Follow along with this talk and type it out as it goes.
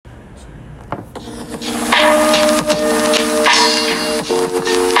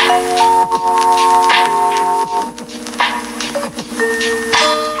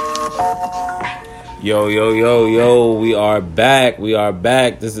Yo, yo, yo, yo, we are back. We are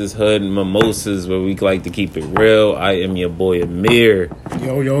back. This is Hood and Mimosas, where we like to keep it real. I am your boy, Amir.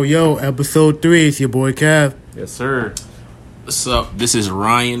 Yo, yo, yo, episode 3. It's your boy, Cav. Yes, sir. What's up? This is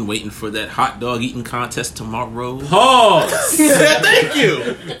Ryan, waiting for that hot dog eating contest tomorrow. Pause. Thank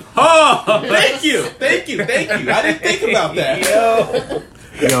you. Pause. Thank you. I didn't think about that.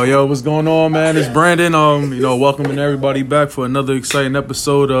 Yo, what's going on, man? It's Brandon. Welcoming everybody back for another exciting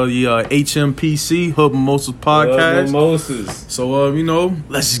episode of the HMPC Hood Mimosas podcast. Mimosas. So,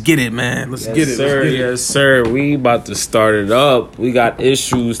 let's get it, man. Let's get it. Sir. Let's get it. Yes, sir. We about to start it up. We got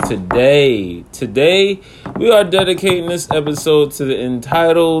issues today. Today, we are dedicating this episode to the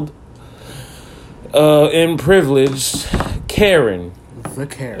entitled and privileged Karen. The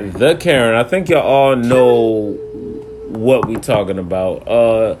Karen. I think y'all all know what we talking about.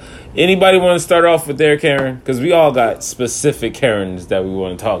 Anybody want to start off with their Karen? Because we all got specific Karens that we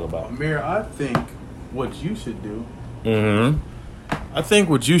want to talk about. Amir, I think what you should do. Mm-hmm.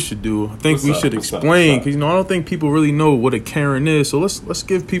 We should explain, because I don't think people really know what a Karen is. So let's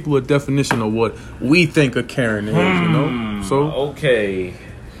give people a definition of what we think a Karen is. So okay,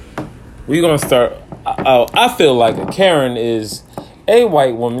 we gonna start. I feel like a Karen is a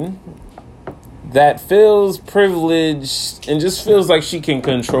white woman that feels privileged and just feels like she can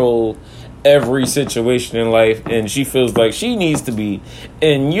control every situation in life, and she feels like she needs to be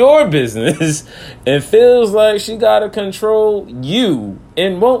in your business and feels like she gotta control you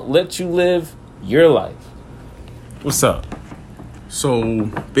and won't let you live your life. What's up? So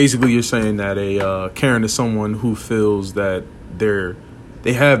basically, you're saying that a Karen is someone who feels that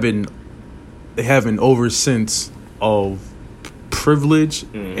they have an oversense of privilege,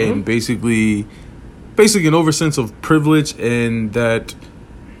 and basically an oversense of privilege, and that.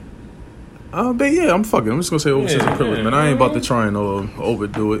 But yeah, I'm just gonna say oversense of privilege, man. I ain't about to try and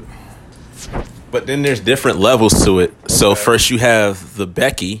overdo it. But then there's different levels to it. So first you have the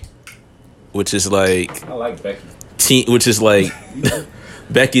Becky, which is like I like Becky. Which is like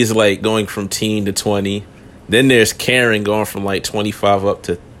Becky is like going from teen to 20. Then there's Karen going from like 25 up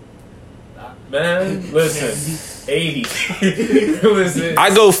to. Man, listen. 80. Listen. I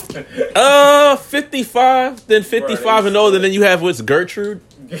go 55, then 55 and older. Then you have what's Gertrude.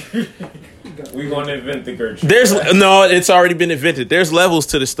 We gonna invent the Gertrude. It's already been invented. There's levels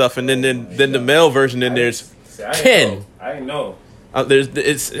to this stuff, and then the male version. Then there's Ken. I know.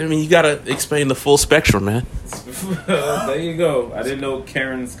 You gotta explain the full spectrum, man. There you go. I didn't know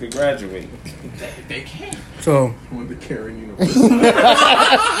Karens could graduate. They can. So, With the Karen University.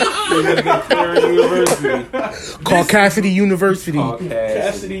 Caucasity University.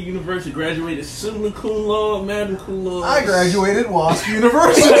 Cassidy University graduated summa cum laude, madam cum laude. I graduated Wasp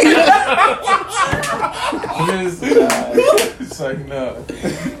University. It's like, no.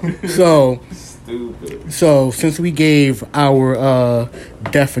 Stupid. So, since we gave our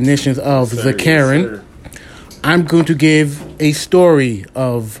definitions of the Karen, I'm going to give a story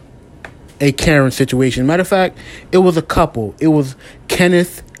of a Karen situation. Matter of fact, it was a couple. It was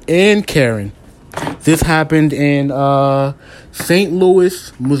Kenneth and Karen. This happened in St.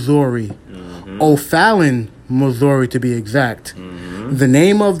 Louis, Missouri. O'Fallon, Missouri, to be exact. The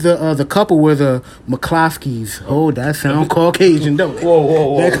name of the couple were the McCloskeys. Oh, that sound Caucasian, don't it?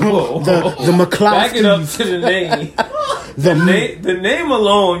 Whoa. The McCloskeys. Back it up to the name. The name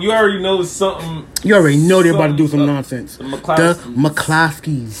alone, you already know something. You already know they're about to do some nonsense. The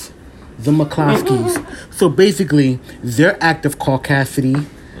McCloskeys. So basically, their act of caucasity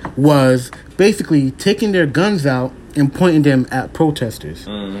was basically taking their guns out and pointing them at protesters.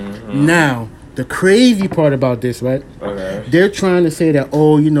 Now, the crazy part about this, right? Okay. They're trying to say that,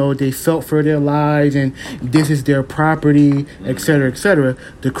 they felt for their lives and this is their property, et cetera, et cetera.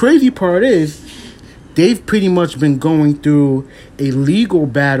 The crazy part is they've pretty much been going through a legal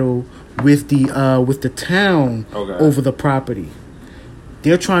battle with the town over the property.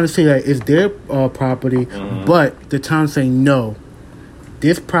 They're trying to say that it's their property, but the town's saying no.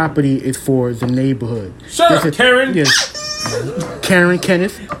 This property is for the neighborhood. Shut up, Karen. Yes. Karen,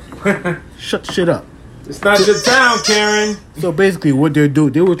 Kenneth. Shut shit up. It's not your town, Karen. So basically what they're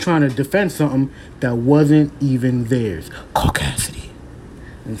doing, they were trying to defend something that wasn't even theirs. Caucasity.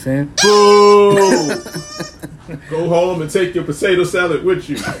 You know what I'm saying? Boo! Go home and take your potato salad with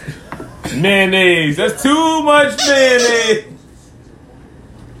you. Mayonnaise. That's too much mayonnaise.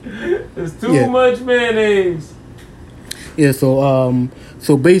 There's too much mayonnaise. Yeah, so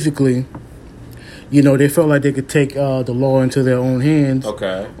basically, they felt like they could take the law into their own hands.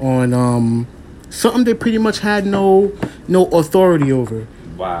 Okay. On something they pretty much had no authority over.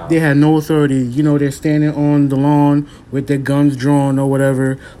 Wow. They had no authority. You know, they're standing on the lawn with their guns drawn or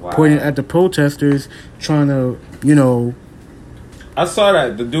whatever, pointing at the protesters, trying to, you know. I saw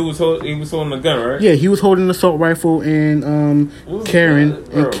that the dude was holding a gun, right? Yeah, he was holding an assault rifle, and Karen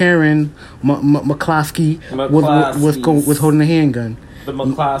McCloskey was holding a handgun. The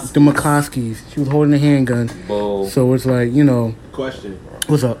McCloskeys. The McCloskeys. She was holding a handgun. Whoa. So it's like, you know. Question.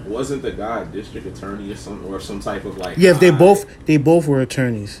 What's up? Wasn't the guy a district attorney or some type of like? Yes, they both were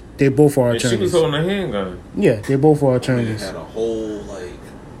attorneys. They both are attorneys. And she was holding a handgun. Yeah, they both are attorneys. They had a whole like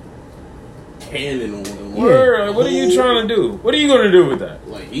cannon on them. Yeah. What are you trying to do? What are you going to do with that?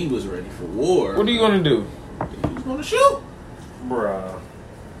 Like he was ready for war. What are you going to do? He was going to shoot. Bruh.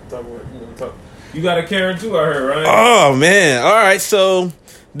 You got a Karen too, I heard, right? Oh man! All right, so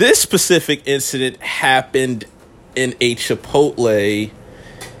this specific incident happened in a Chipotle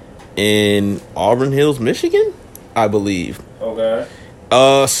in Auburn Hills, Michigan, I believe. Okay.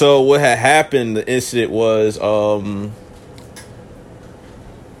 So what had happened? The incident was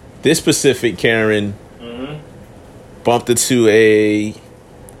this specific Karen bumped into a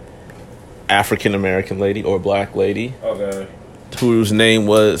African American lady or black lady. Okay. Whose name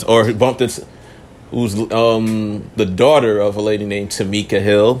was, or bumped into, who's the daughter of a lady named Tamika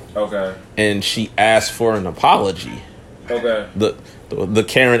Hill. Okay. And she asked for an apology. Okay. The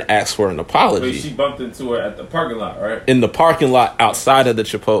Karen asked for an apology. Wait, she bumped into her at the parking lot, right? In the parking lot outside of the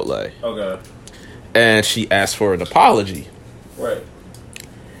Chipotle. Okay. And she asked for an apology. Right.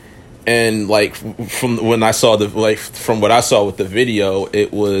 And like from what I saw with the video,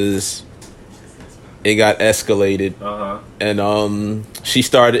 it got escalated. And she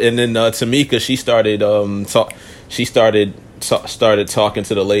started, and then Tamika, she started talking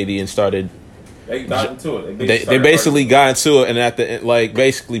to the lady and started. They got into it. They basically got into it, and at the end, like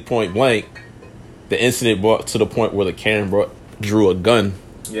basically point blank, the incident brought to the point where the Karen drew a gun.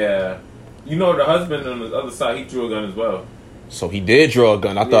 Yeah, you know the husband on the other side, he drew a gun as well. So he did draw a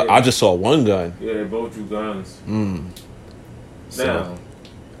gun. I thought I just saw one gun. Yeah, they both drew guns. So. Now,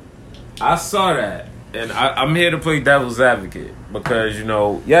 I saw that, and I'm here to play devil's advocate because you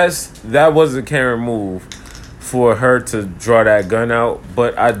know, yes, that was a Karen move for her to draw that gun out,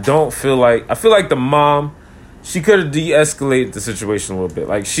 but I feel like the mom, she could have de-escalated the situation a little bit.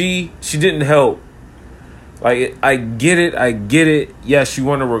 Like she didn't help. Like I get it. Yes, you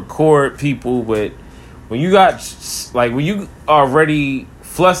want to record people, but when you already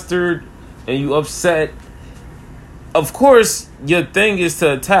flustered and you upset, of course your thing is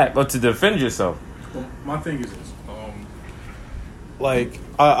to attack or to defend yourself. Well, my thing is this.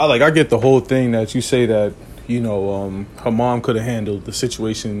 I get the whole thing that you say that, you know, her mom could have handled the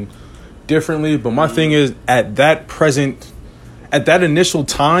situation differently. But my thing is, at that initial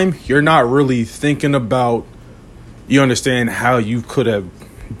time, you're not really thinking about, you understand how you could have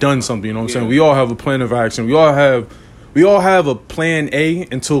done something. You know what I'm saying? We all have a plan of action. We all have a plan A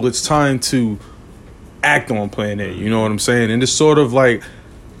until it's time to act on plan A. You know what I'm saying? And it's sort of like,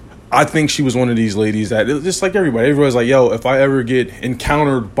 I think she was one of these ladies that, just like everybody's like, yo, if I ever get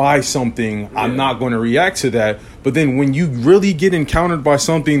encountered by something, I'm not going to react to that. But then when you really get encountered by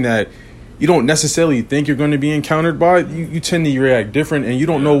something that you don't necessarily think you're going to be encountered by, you tend to react different, and you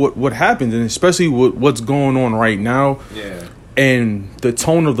don't know what happens, and especially what's going on right now. Yeah. And the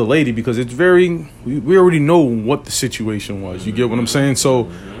tone of the lady, because it's we already know what the situation was. You get what I'm saying?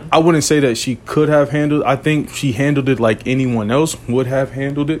 So I wouldn't say that she could have handled. I think she handled it like anyone else would have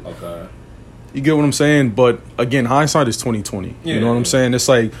handled it. Okay. You get what I'm saying? But again, hindsight is 20/20. You know what I'm saying? It's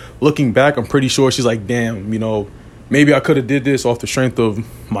like looking back, I'm pretty sure she's like, damn, you know, maybe I could have did this off the strength of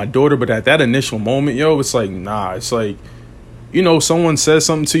my daughter. But at that initial moment, it's like, nah, it's like, you know, someone says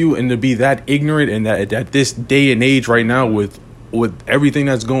something to you, and to be that ignorant, and that at this day and age right now with everything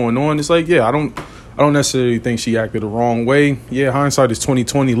that's going on, it's like, I don't necessarily think she acted the wrong way. Yeah, hindsight is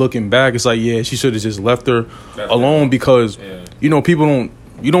 20/20. Looking back, it's like, she should have just left her alone, because you know,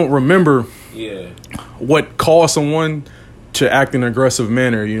 you don't remember what caused someone to act in an aggressive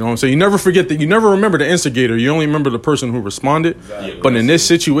manner. You know what I'm saying? You never forget that. You never remember the instigator. You only remember the person who responded. Exactly. But in this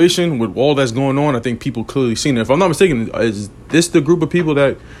situation, with all that's going on, I think people clearly seen it. If I'm not mistaken, is this the group of people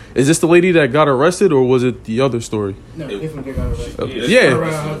is this the lady that got arrested, or was it the other story? No, different got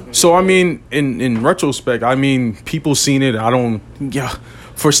arrested. So I mean, in retrospect, I mean, people seen it.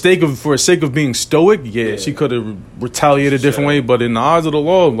 For sake of being stoic, she could have retaliated a different way. But in the eyes of the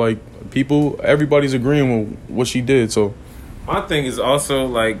law, like everybody's agreeing with what she did. So my thing is also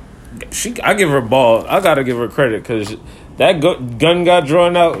like, I give her balls. I gotta give her credit, because that gun got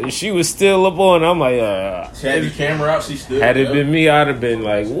drawn out, and she was still up on. I'm like, She had the camera out. She stood. had it been me, I'd have been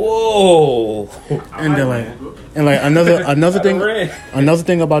like, whoa. And then another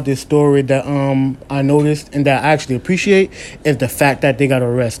thing about this story that I noticed and that I actually appreciate is the fact that they got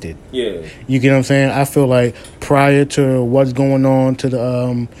arrested. Yeah. You get what I'm saying? I feel like prior to what's going on to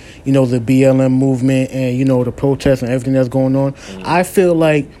the the BLM movement and the protests and everything that's going on, I feel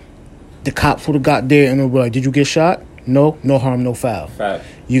like the cops would have got there and they were like, "Did you get shot? No harm, no foul." Fact.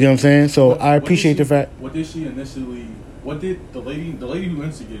 You get what I'm saying? So I appreciate the fact. What did she initially? What did the lady who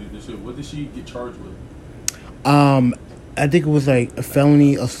instigated this shit? What did she get charged with? I think it was like a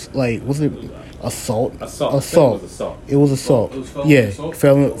felony, like was it assault? Assault. It was assault. It was felony Yeah, assault?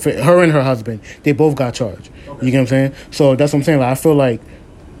 her and her husband, they both got charged. Okay. You get what I'm saying? So that's what I'm saying. Like, I feel like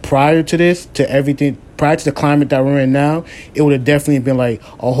prior to this, prior to the climate that we're in now, it would have definitely been like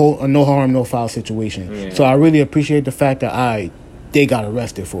a no harm, no foul situation. Yeah. So I really appreciate the fact that they got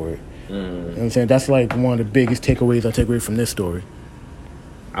arrested for it. You know what I'm saying? That's like one of the biggest takeaways I take away from this story.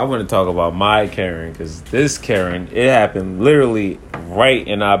 I want to talk about my Karen, because this Karen, it happened literally right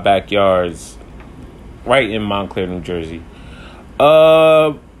in our backyards, right in Montclair, New Jersey.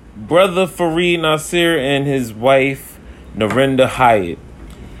 Brother Fareed Nasir and his wife, Narendra Hyatt.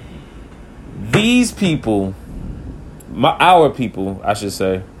 These people, our people, I should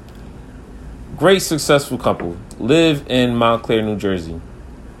say, great successful couple, live in Montclair, New Jersey.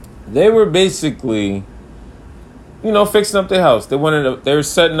 They were basically, fixing up their house. They were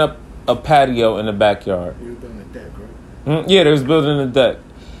setting up a patio in the backyard. You were building a deck, right? Yeah, they was building a deck.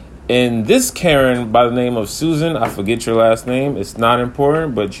 And this Karen by the name of Susan, I forget your last name, it's not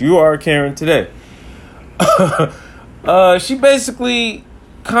important, but you are Karen today. She basically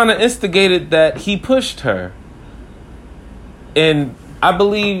kind of instigated that he pushed her. And I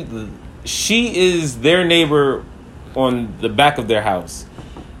believe she is their neighbor on the back of their house.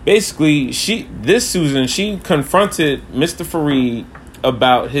 Basically, Susan, she confronted Mr. Fareed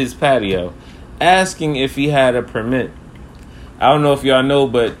about his patio, asking if he had a permit. I don't know if y'all know,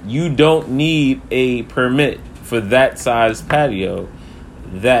 but you don't need a permit for that size patio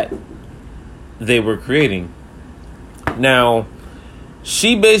that they were creating. Now,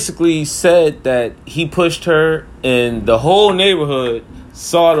 she basically said that he pushed her, and the whole neighborhood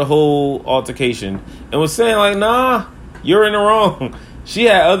saw the whole altercation and was saying like, "Nah, you're in the wrong." She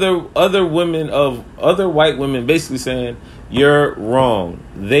had other white women basically saying, "You're wrong.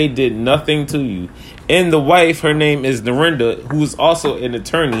 They did nothing to you." And the wife, her name is Narendra, who's also an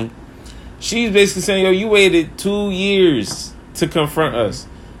attorney. She's basically saying, "Yo, you waited 2 years to confront us.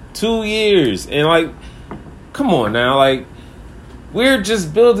 2 years." And like, come on now, like, we're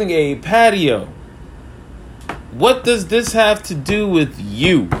just building a patio. What does this have to do with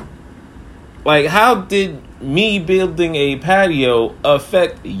you? Like, how did me building a patio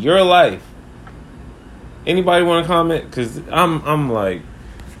affect your life? Anybody want to comment? Because I'm like,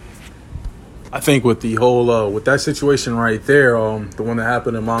 I think with the whole with that situation right there, the one that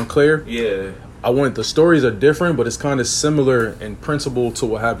happened in Montclair. yeah, The stories are different, but it's kind of similar in principle to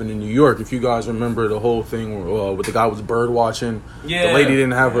what happened in New York. If you guys remember the whole thing with the guy was bird watching, Yeah. the lady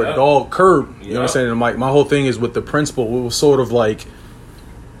didn't have her Yeah. dog curb. You know Yeah. what I'm saying? And my whole thing is with the principle. It was sort of like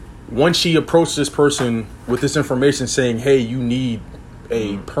once she approached this person with this information saying, "Hey, you need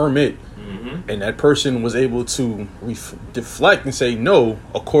a permit," and that person was able to deflect and say, "No,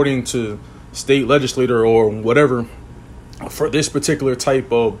 according to state legislator or whatever, for this particular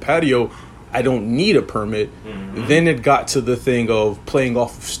type of patio, I don't need a permit." Then it got to the thing of playing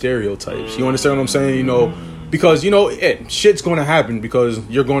off of stereotypes. You understand what I'm saying? Because shit's going to happen because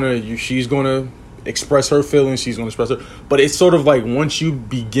she's going to express her feelings, she's going to express her. But it's sort of like once they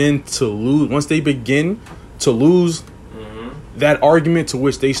begin to lose that argument to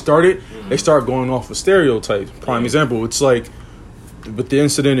which they started, they start going off of stereotypes. Prime example, it's like with the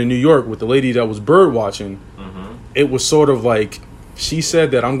incident in New York with the lady that was bird watching. It was sort of like she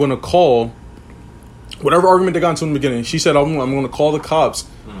said that I'm going to call whatever argument they got into in the beginning. She said I'm going to call the cops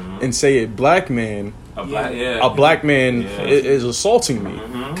and say a black man is assaulting me.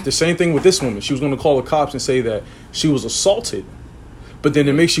 The same thing with this woman. She was going to call the cops and say that she was assaulted. But then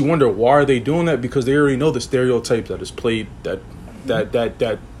it makes you wonder, why are they doing that? Because they already know the stereotype that is played,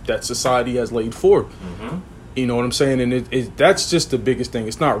 that society has laid forth. You know what I'm saying? And that's just the biggest thing.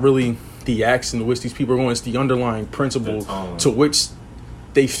 It's not really the acts in which these people are going. It's the underlying principle to which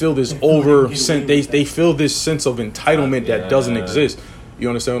they feel this they feel this sense of entitlement that doesn't exist. You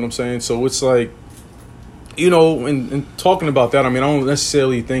understand what I'm saying? So it's like, and talking about that, I mean, I don't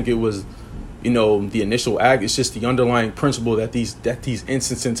necessarily think it was, the initial act. It's just the underlying principle that these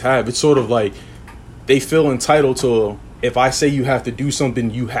instances have. It's sort of like they feel entitled to if I say you have to do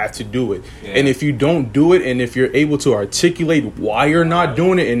something, you have to do it. Yeah. And if you don't do it, and if you're able to articulate why you're not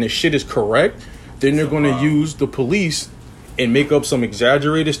doing it and the shit is correct, then they're going to use the police and make up some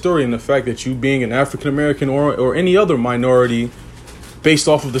exaggerated story in the fact that you being an African American or any other minority, based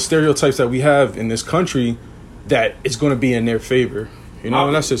off of the stereotypes that we have in this country, that it's going to be in their favor. You know,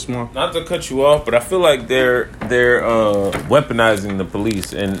 and that's just small. Not to cut you off, but I feel like they're weaponizing the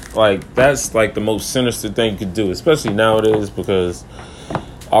police, and like that's like the most sinister thing you could do, especially nowadays, because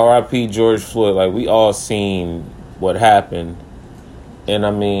R.I.P. George Floyd. Like, we all seen what happened, and I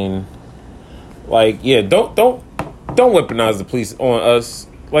mean, like, yeah, don't weaponize the police on us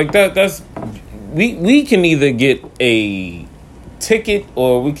like that. That's we can either get a ticket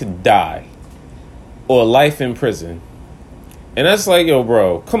or we could die, or life in prison. And that's like, yo,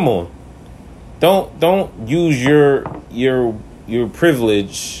 bro, come on. Don't use your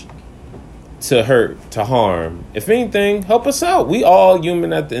privilege to hurt, to harm. If anything, help us out. We all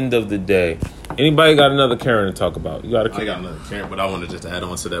human at the end of the day. Anybody got another Karen to talk about? I got another Karen, but I wanted just to add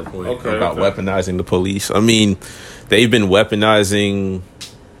on to that point about weaponizing the police. I mean, they've been weaponizing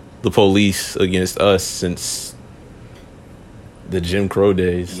the police against us since the Jim Crow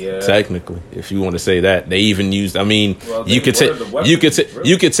days, technically, if you want to say that. They even used, I mean, you could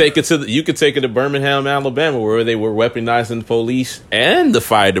take it to Birmingham, Alabama, where they were weaponizing the police and the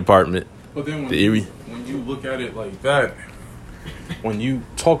fire department. But then when you look at it like that, when you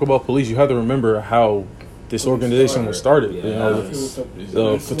talk about police, you have to remember how this organization was started. You know,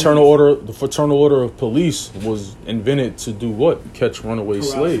 the fraternal order of police was invented to do what? Catch runaway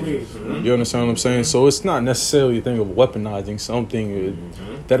slaves. You understand what I'm saying? So it's not necessarily a thing of weaponizing something.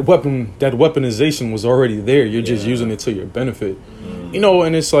 That weaponization was already there. You're just using it to your benefit. You know,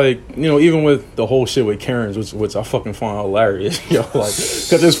 and it's like, you know, even with the whole shit with Karens, which I fucking find hilarious, yo, like,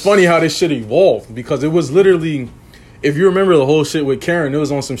 because it's funny how this shit evolved, because it was literally, if you remember the whole shit with Karen, it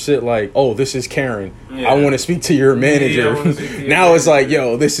was on some shit like, oh, this is Karen. I want to speak to your manager. Now it's like,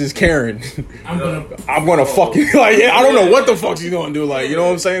 yo, this is Karen. I'm gonna fucking, like, I don't know what the fuck she's gonna do. Like, you know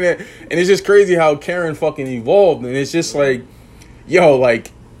what I'm saying? And it's just crazy how Karen fucking evolved. And it's just like, yo,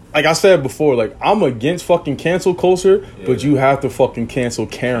 like I said before, like, I'm against fucking cancel culture, but you have to fucking cancel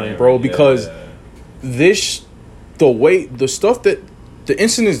Karen, bro, because the stuff that, the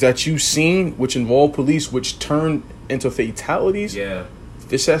incidents that you've seen, which involve police, which turned into fatalities,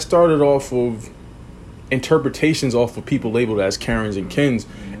 this has started off of interpretations off of people labeled as Karens and Kens,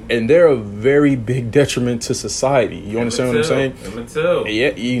 and they're a very big detriment to society. You understand what I'm saying?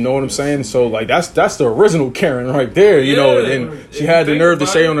 Yeah, you know what I'm saying? So, like, that's the original Karen right there, you know, and she had the nerve to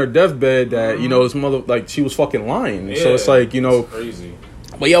say on her deathbed that, you know, this mother, like, she was fucking lying. So it's like, you know, crazy.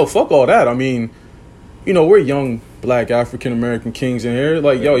 But yo, fuck all that. I mean, you know, we're young black African American kings in here.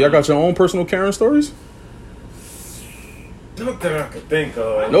 Like, yo, y'all got your own personal Karen stories? Not that I could think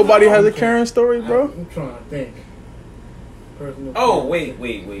of. Nobody has a Karen story, bro? I'm trying to think. Oh, wait.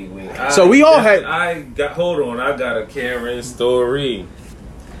 So we all had... Hold on, I got a Karen story.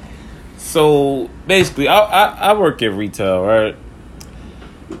 So, basically, I work at retail, right?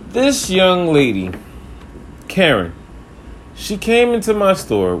 This young lady, Karen, she came into my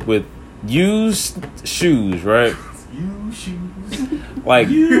store with used shoes, right? Used shoes. Like,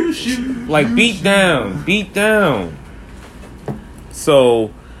 like beat down.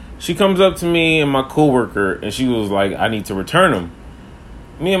 So she comes up to me and my coworker, and she was like, I need to return them.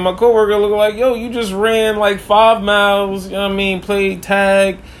 Me and my coworker look like, yo, you just ran like 5 miles, you know what I mean, played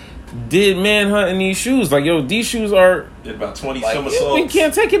tag, did manhunt in these shoes. Like, yo, these shoes are... Did about 20 like, somersaults. we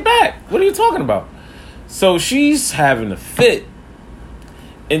can't take it back. What are you talking about? So she's having a fit.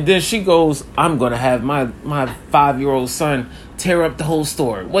 And then she goes, I'm going to have my 5-year-old son tear up the whole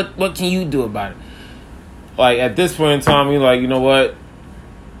store. What can you do about it? Like, at this point in time, we're like, you know what?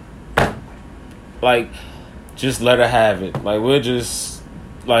 Like, just let her have it. Like, we'll just,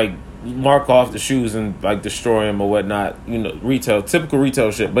 like, mark off the shoes and, like, destroy them or whatnot. You know, typical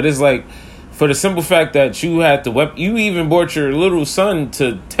retail shit. But it's like, for the simple fact that you had to, you even brought your little son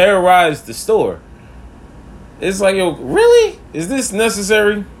to terrorize the store. It's like, yo, really? Is this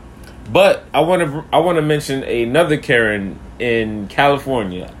necessary? But I want to mention another Karen in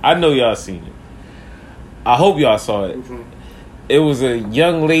California. I know y'all seen it. I hope y'all saw it. It was a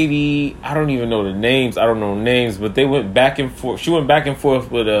young lady. I don't even know the names. I don't know names, but they went back and forth. She went back and forth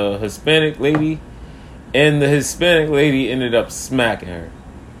with a Hispanic lady, and the Hispanic lady ended up smacking her.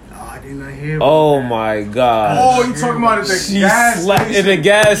 Oh, I did not hear. Oh my god! Oh, you talking about at the gas station? In the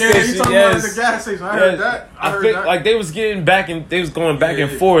gas station. Yeah, you talking about at the gas station? I heard that. I think that. Like they was getting back and they was going back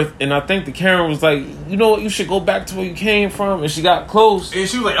and forth, and I think the Karen was like, you know what, you should go back to where you came from, and she got close, and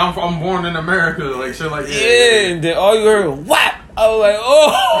she was like, I'm born in America, like shit like and then all you heard, what? I was like,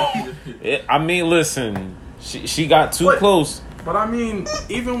 oh. I mean, listen, she got too close. But I mean,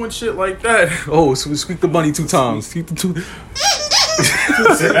 even with shit like that, so squeak the bunny 2 times. Squeak the 2.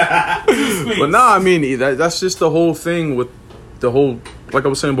 But nah, I mean that's just the whole thing with the whole, like I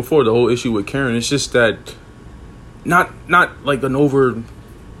was saying before, the whole issue with Karen. It's just that not like an over,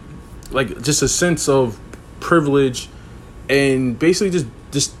 like just a sense of privilege, and basically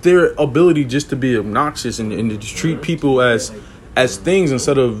just their ability just to be obnoxious and to just treat people as things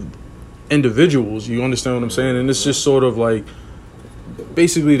instead of individuals. You understand what I'm saying? And it's just sort of like,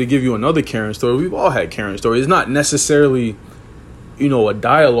 basically, to give you another Karen story, we've all had Karen stories. It's not necessarily, a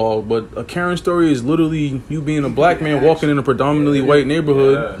dialogue, but a Karen story is literally you being a black man walking in a predominantly white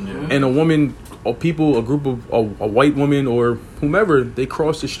neighborhood, and a woman or people, a group of a white woman or whomever, they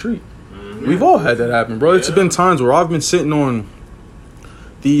cross the street. We've all had that happen, bro. It's been times where I've been sitting on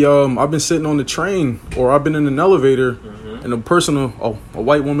the train, or I've been in an elevator, and a person, a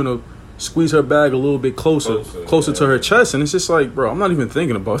white woman, will squeeze her bag a little bit closer to her chest, and it's just like, bro, I'm not even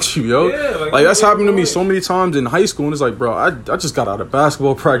thinking about you, yo. Like that's happened to me so many times in high school, and it's like, bro, I just got out of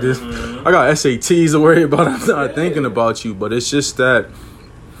basketball practice. I got SATs to worry about. I'm not thinking about you, but it's just that,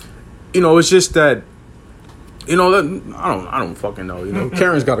 that, I don't fucking know.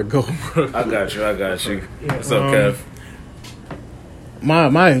 Karen's got to go, bro. I got you. What's up, Kev?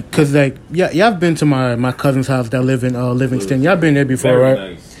 Cause like, y'all been to my cousin's house that live in Livingston. Y'all been there before, very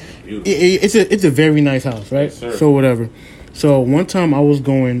right? Nice. It's a very nice house, right? Yes, so whatever. So one time I was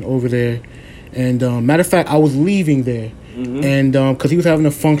going over there, and matter of fact, I was leaving there, and because he was having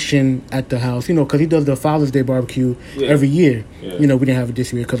a function at the house, because he does the Father's Day barbecue every year. We didn't have it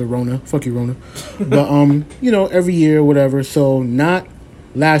this year because of Rona. Fuck you, Rona. But every year, whatever. So not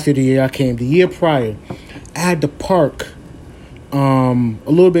last year, the year I came, the year prior, I had to park a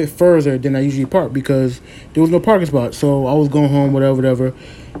little bit further than I usually park because there was no parking spot. So I was going home, whatever.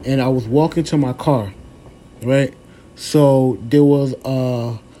 And I was walking to my car, right? So there was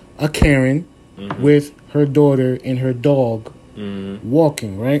a Karen with her daughter and her dog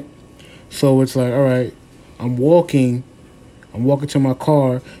walking, right? So it's like, all right, I'm walking to my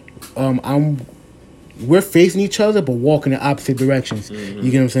car. We're facing each other, but walking in opposite directions. You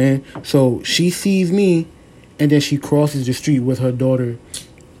get what I'm saying? So she sees me, and then she crosses the street with her daughter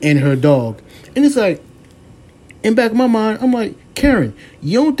and her dog. And it's like, in back of my mind, I'm like, Karen,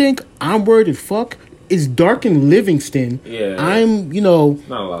 you don't think I'm worried as fuck? It's dark in Livingston. Yeah. I'm, not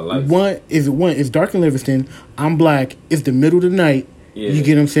a lot of lights. It's dark in Livingston. I'm black. It's the middle of the night. Yeah. You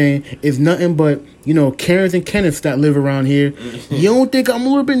get what I'm saying? It's nothing but, Karens and Kenneths that live around here. You don't think I'm a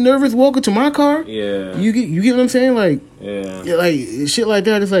little bit nervous walking to my car? Yeah. You get what I'm saying? Like, like shit like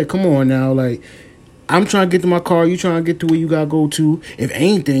that. It's like, come on now, like, I'm trying to get to my car. You trying to get to where you gotta go to. If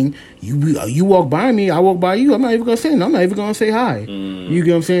anything, you walk by me, I walk by you. I'm not even gonna say nothing. I'm not even gonna say hi. You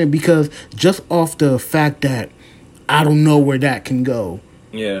get what I'm saying? Because just off the fact that I don't know where that can go.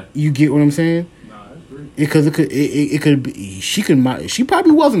 Yeah. You get what I'm saying? Nah, I agree. Because it could be she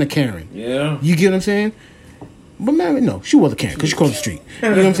probably wasn't a Karen. Yeah. You get what I'm saying? But man, no, she was a Karen because she crossed the street.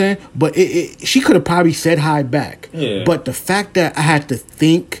 You know what I'm saying? But she could have probably said hi back. Yeah. But the fact that I had to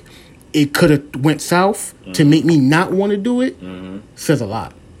think it could have went south to make me not want to do it says a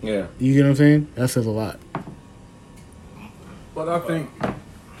lot. Yeah. You get what I'm saying? That says a lot. But I think...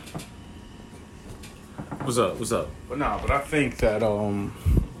 What's up? But I think that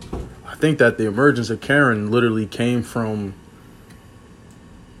the emergence of Karen literally came from,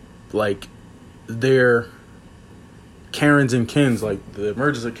 like, their Karens and Kens. Like, the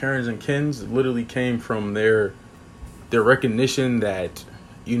emergence of Karens and Kens literally came from their recognition that,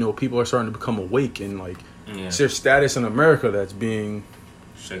 people are starting to become awake, and like it's their status in America that's being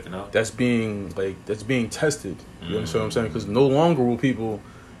shaken up. That's being tested. You understand what I'm saying? Because no longer will people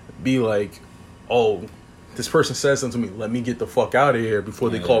be like, "Oh, this person said something to me. Let me get the fuck out of here before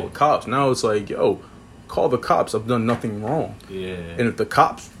they call the cops." Now it's like, "Yo, call the cops. I've done nothing wrong." Yeah. And if the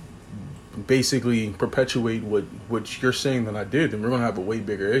cops basically perpetuate what you're saying that I did, then we're gonna have a way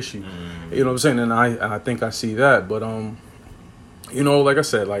bigger issue. You know what I'm saying? And I think I see that, but like I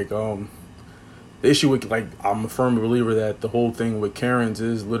said, like, the issue with, like, I'm a firm believer that the whole thing with Karens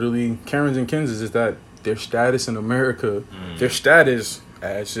is literally, Karens and Kens is that their status in America, their status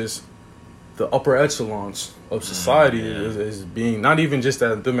as just the upper echelons of society is being, not even just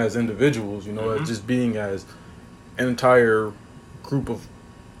as them as individuals, as just being as an entire group of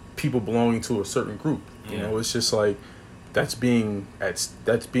people belonging to a certain group. You know, it's just like that's being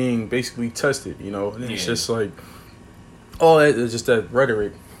basically tested. You know, and it's just like it's just that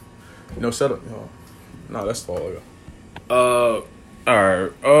rhetoric. You know, set up. You know, no, that's all I got. All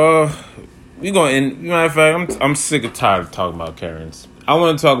right. We gonna end. Matter of fact, I'm sick and tired of talking about Karens. I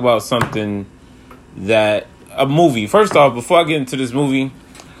want to talk about something a movie. First off, before I get into this movie,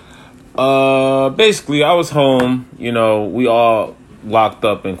 basically I was home. You know, we all locked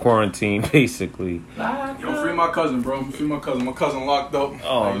up in quarantine. Basically, Yo, free my cousin, bro. Free my cousin. My cousin locked up.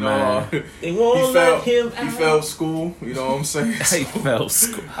 Oh, you man. He failed school. You know what I'm saying? he failed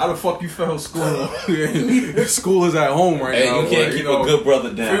school. How the fuck you failed school? School is at home right now. You can't keep a good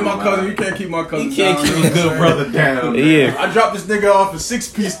brother down. Free my cousin. You can't keep my cousin down. You can't keep a good brother down. Yeah. I dropped this nigga off a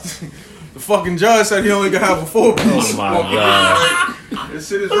 6-piece. The fucking judge said he only could have a 4-piece. Oh my god. This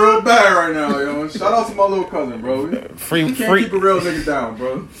shit is real bad right now, yo. Shout out to my little cousin, bro. Free Keep a real nigga down,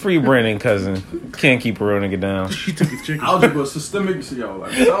 bro. Free Brandon cousin. Can't keep a real nigga down. He took his chicken. Algebra is systemic shit, yo.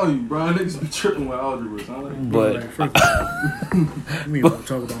 Like, I'm telling you, bro. Niggas be tripping with algebra. We don't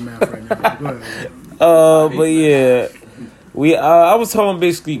talk about math right now. Go ahead. But yeah. I was home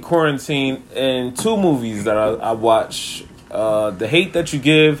basically quarantine, and 2 movies that I watched. The Hate That You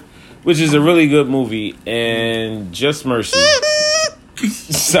Give, which is a really good movie, and Just Mercy.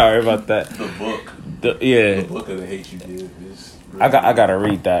 Sorry about that. The book. The book of The Hate You Give is. Really I gotta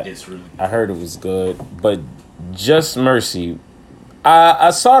read that. It's really. I heard it was good, but Just Mercy.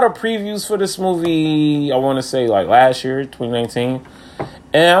 I saw the previews for this movie. I want to say like last year, 2019,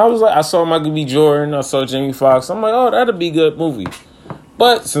 and I was like, I saw Michael B. Jordan, I saw Jamie Foxx. I'm like, oh, that'd be a good movie.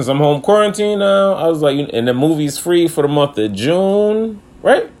 But since I'm home quarantine now, I was like, and the movie's free for the month of June,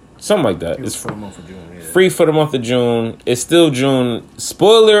 right? Something like that. It's for the month of June. Yeah. Free for the month of June. It's still June.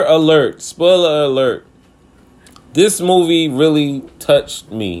 Spoiler alert. Spoiler alert. This movie really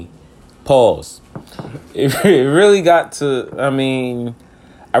touched me. Pause. It really got to, I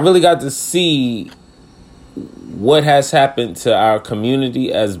really got to see what has happened to our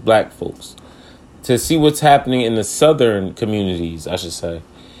community as black folks. To see what's happening in the southern communities, I should say.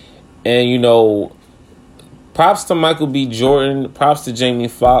 And, you know, props to Michael B. Jordan. Props to Jamie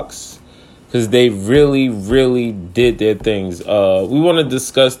Foxx. Because they really, really did their things. We want to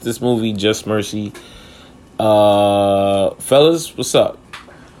discuss this movie, Just Mercy. Fellas, what's up?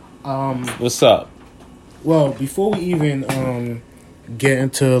 What's up? Well, before we even get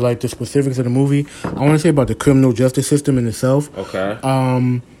into like the specifics of the movie, I want to say about the criminal justice system in itself. Okay.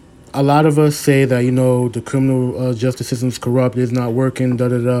 A lot of us say that, you know, the criminal justice system is corrupt, it's not working,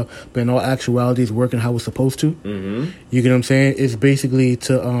 but in all actuality, it's working how it's supposed to. Mm-hmm. You get what I'm saying? It's basically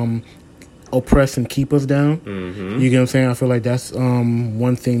to oppress and keep us down. Mm-hmm. You get what I'm saying? I feel like that's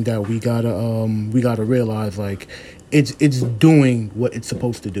one thing that we gotta realize. Like, it's doing what it's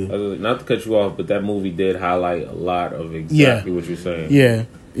supposed to do. Not to cut you off, but that movie did highlight a lot of exactly what you're saying. Yeah,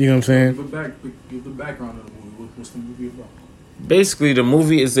 you know what I'm saying? Give the background of the movie. What's the movie about? Basically, the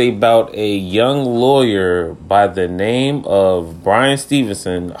movie is about a young lawyer by the name of Brian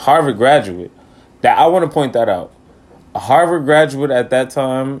Stevenson, Harvard graduate. That I want to point that out. A Harvard graduate at that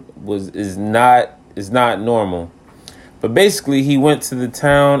time is not normal. But basically, he went to the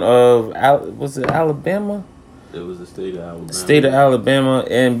town of was it Alabama? It was the state of Alabama. State of Alabama,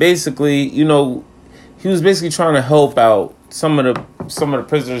 and basically, you know, he was basically trying to help out some of the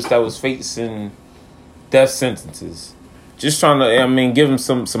prisoners that was facing death sentences. Just trying to, give them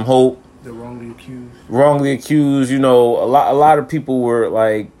some hope. The Wrongly accused, you know, a lot of people were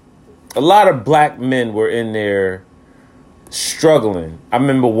like, a lot of black men were in there struggling. I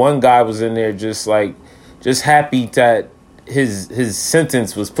remember one guy was in there just happy that his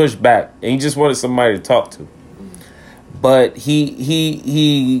sentence was pushed back, and he just wanted somebody to talk to. But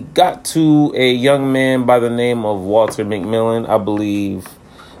he got to a young man by the name of Walter McMillan. I believe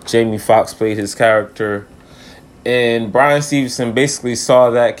Jamie Foxx played his character. And Brian Stevenson basically saw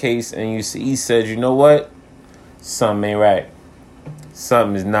that case, and he said, you know what? Something ain't right.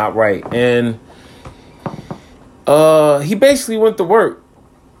 Something is not right. And he basically went to work.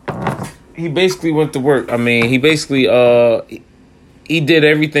 He did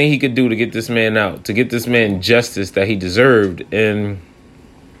everything he could do to get this man out, to get this man justice that he deserved. And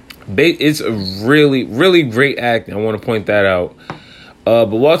it's a really, really great acting. I want to point that out.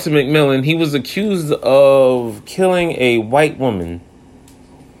 But Walter McMillan, he was accused of killing a white woman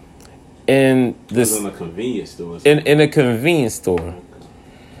in a convenience store. In a convenience store.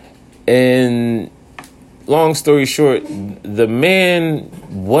 And long story short, the man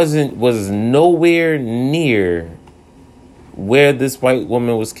was nowhere near where this white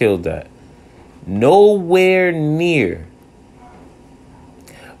woman was killed at. Nowhere near.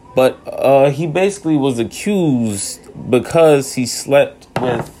 But he basically was accused because he slept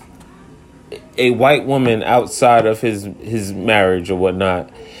with a white woman outside of his marriage or whatnot.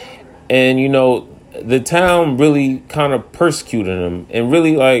 And, you know, the town really kind of persecuted him and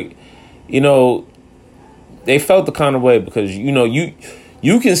really, like, you know, they felt the kind of way because, you know, you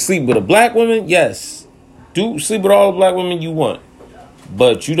can sleep with a black woman. Yes. Do sleep with all the black women you want.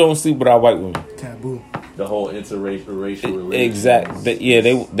 But you don't sleep with our white women. Taboo. The whole interracial relations. Exactly. Yeah,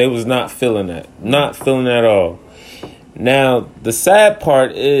 they was not feeling that. Not feeling that at all. Now, the sad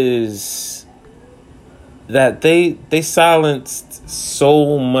part is that they silenced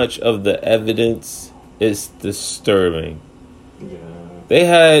so much of the evidence. It's disturbing.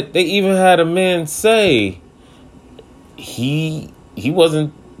 Yeah. They even had a man say he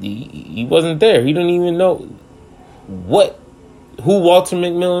wasn't there. He didn't even know who Walter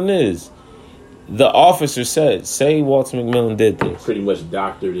McMillan is. The officer say Walter McMillan did this. Pretty much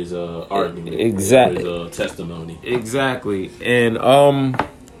doctored his argument. Exactly. His testimony. Exactly. And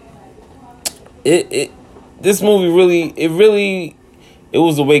this movie really it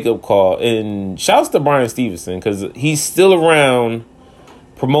was a wake up call. And shouts to Bryan Stevenson because he's still around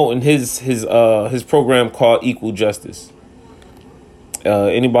promoting his program called Equal Justice.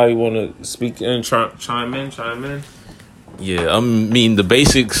 Anybody want to speak and chime in? Yeah, I mean, the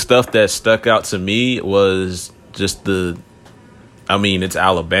basic stuff that stuck out to me was just it's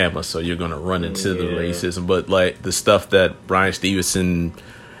Alabama, so you're going to run into the racism. But, like, the stuff that Bryan Stevenson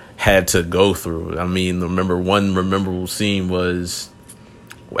had to go through. I mean, one memorable scene was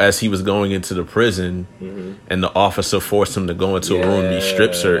as he was going into the prison and the officer forced him to go into a room and be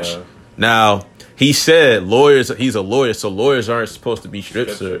strip searched. Now, he said he's a lawyer, so lawyers aren't supposed to be strip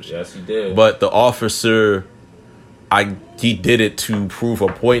searched. Yes, he did. But the officer... he did it to prove a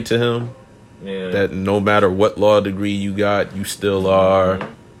point to him that no matter what law degree you got, you still are.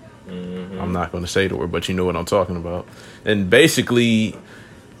 I'm not going to say the word, but you know what I'm talking about. And basically,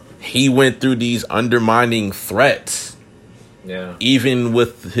 he went through these undermining threats. Yeah. Even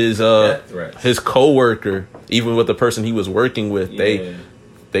with his coworker, even with the person he was working with, they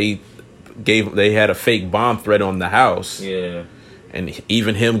had a fake bomb threat on the house. Yeah. And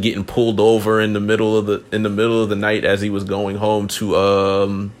even him getting pulled over in the middle of the night as he was going home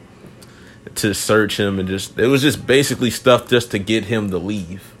to search him, and it was just basically stuff just to get him to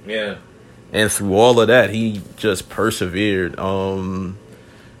leave. Yeah. And through all of that, he just persevered.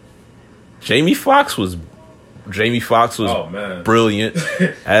 Jamie Foxx was brilliant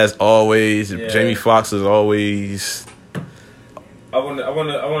as always. Yeah. Jamie Foxx is always. I want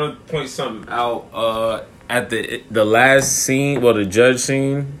to point something out. At the last scene, the judge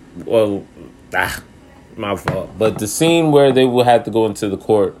scene, my fault. But the scene where they will have to go into the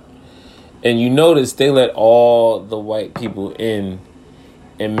court, and you notice they let all the white people in,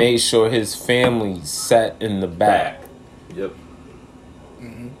 and made sure his family sat in the back. Yep.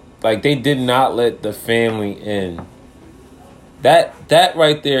 Mm-hmm. Like they did not let the family in. That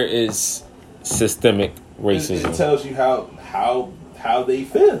right there is systemic racism. It tells you how they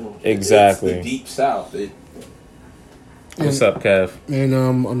feel. Exactly. It's the deep south. What's up, Kev? And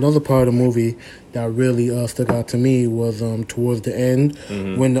another part of the movie that really stuck out to me was towards the end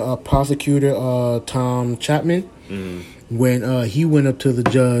when the prosecutor Tom Chapman when he went up to the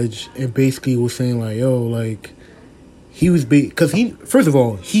judge and basically was saying like, yo, like he was because he first of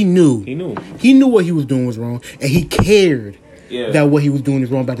all he knew what he was doing was wrong, and he cared that what he was doing is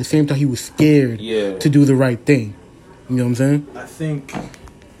wrong, but at the same time he was scared to do the right thing. You know what I'm saying? I think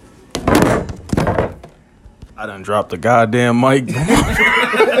I done dropped the goddamn mic.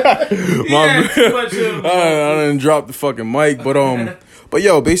 I done dropped the fucking mic, but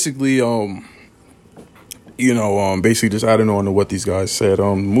yo, basically, basically just adding on to what these guys said.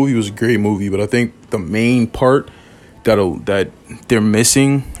 The movie was a great movie, but I think the main part that they're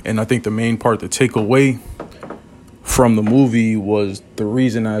missing, and I think the main part to take away from the movie was the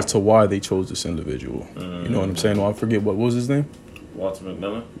reason as to why they chose this individual. You know what I'm saying? Well, I forget what was his name. Walter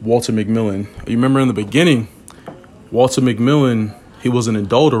McMillan. You remember in the beginning, Walter McMillan, he was an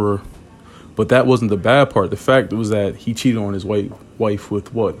adulterer, but that wasn't the bad part. The fact was that he cheated on his wife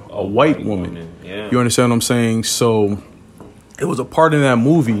with what? A white woman. Yeah. You understand what I'm saying? So it was a part in that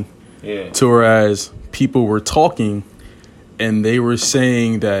movie to whereas people were talking and they were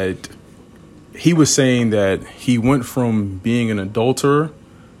saying that he was saying that he went from being an adulterer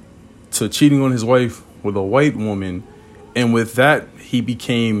to cheating on his wife with a white woman. And with that, he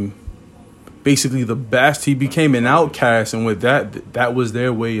became basically the best. He became an outcast, and with that was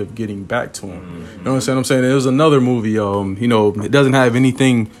their way of getting back to him. You know what I'm saying? There was another movie. It doesn't have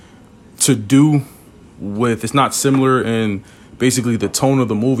anything to do with. It's not similar in basically the tone of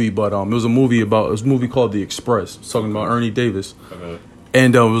the movie. But it was a movie called The Express. It's talking about Ernie Davis. Okay.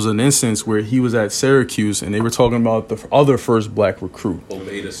 And it was an instance where he was at Syracuse, and they were talking about the other first black recruit,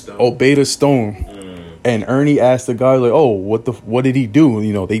 Obeda Stone. And Ernie asked the guy, like, "Oh, what did he do?"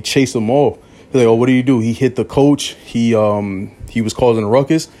 And, they chased him off. He's like, "Oh, what did he do? He hit the coach. He was causing a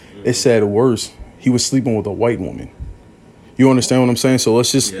ruckus." It said worse. He was sleeping with a white woman. You understand what I'm saying? So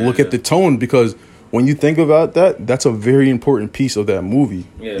let's just look at the tone, because when you think about that, that's a very important piece of that movie.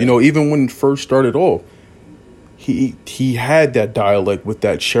 Yeah. Even when it first started off, he had that dialect with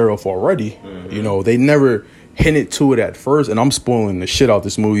that sheriff already. Mm-hmm. They never hinted to it at first, and I'm spoiling the shit out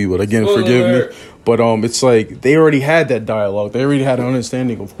this movie, but again, forgive me. But it's like they already had that dialogue. They already had an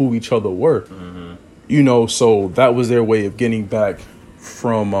understanding of who each other were. Mm-hmm. So that was their way of getting back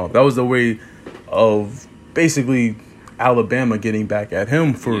from. That was the way of basically Alabama getting back at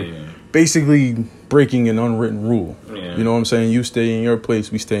him for basically breaking an unwritten rule. Yeah. You know what I'm saying? You stay in your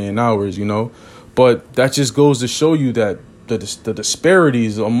place, we stay in ours. But that just goes to show you that the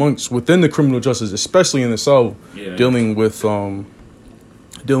disparities within the criminal justice, especially in the South, dealing with the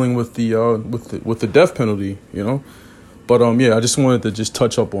death penalty. But I just wanted to just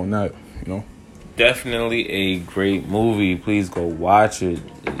touch up on that. Definitely a great movie. Please go watch it.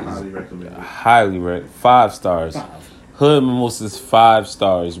 Highly recommend. 5 stars. Hood Mimosas 5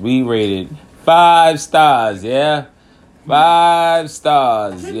 stars. We rated 5 stars. Yeah, 5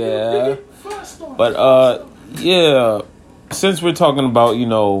 stars. Yeah. But since we're talking about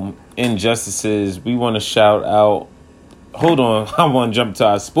injustices, we want to shout out. Hold on, I want to jump to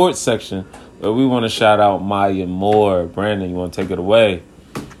our sports section, but we want to shout out Maya Moore. Brandon, you want to take it away?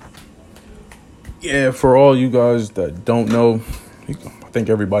 Yeah, for all you guys that don't know, I think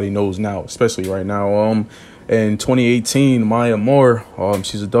everybody knows now, especially right now. In 2018, Maya Moore,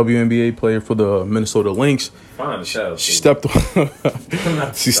 she's a WNBA player for the Minnesota Lynx. She stepped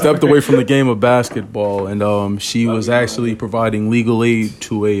away from the game of basketball, and she was actually providing legal aid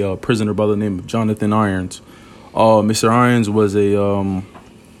to a prisoner by the name of Jonathan Irons. Mr. Irons was an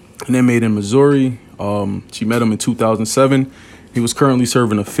inmate in Missouri. She met him in 2007. He was currently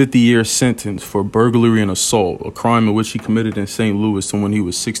serving a 50-year sentence for burglary and assault, a crime in which he committed in St. Louis when he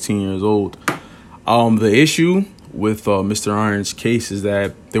was 16 years old. The issue with Mr. Irons' case is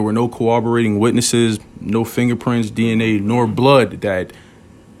that there were no corroborating witnesses, no fingerprints, DNA, nor blood that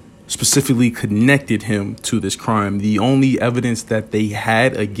specifically connected him to this crime. The only evidence that they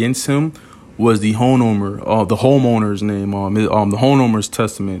had against him was the homeowner's name, the homeowner's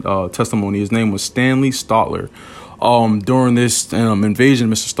testimony. His name was Stanley Stotler. During this invasion,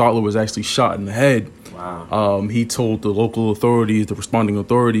 Mr. Stotler was actually shot in the head. Wow. He told the local authorities, the responding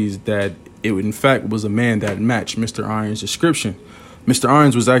authorities, that it in fact was a man that matched Mr. Irons' description. Mr.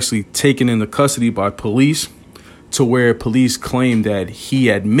 Irons was actually taken into custody by police, to where police claimed that he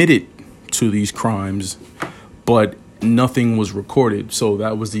admitted to these crimes, but nothing was recorded. So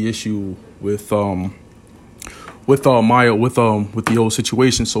that was the issue with the old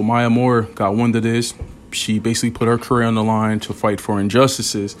situation. So Maya Moore got wind of this. She basically put her career on the line to fight for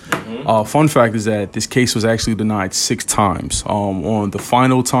injustices. Mm-hmm. Fun fact is that this case was actually denied 6 times. On the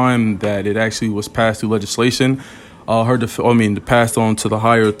final time that it actually was passed through legislation, passed on to the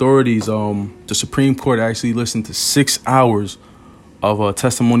higher authorities, the Supreme Court actually listened to 6 hours of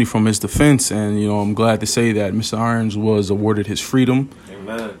testimony from his defense. And, I'm glad to say that Mr. Irons was awarded his freedom.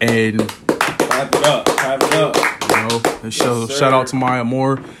 Amen. And clap it up. Shout out to Maya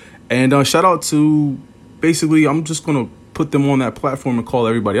Moore. And shout out to... Basically, I'm just going to put them on that platform and call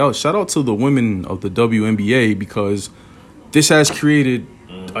everybody out. Shout out to the women of the WNBA, because this has created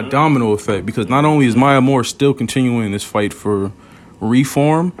a domino effect, because not only is Maya Moore still continuing this fight for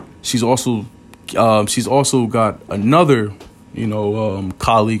reform, she's also got another,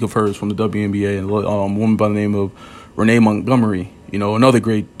 colleague of hers from the WNBA, a woman by the name of Renee Montgomery, another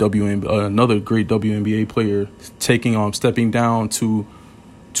great WNBA player, stepping down to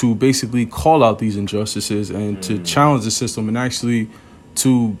basically call out these injustices and to challenge the system, and actually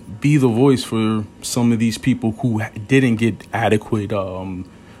to be the voice for some of these people who didn't get adequate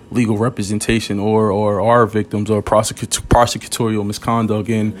legal representation or are victims of prosecutorial misconduct.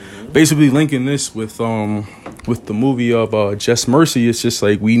 And basically linking this with the movie of Just Mercy, it's just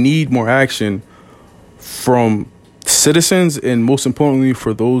like we need more action from citizens, and most importantly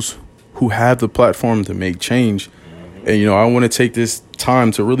for those who have the platform to make change. And, I want to take this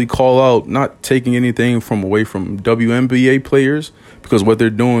time to really call out, not taking anything away from WNBA players, because what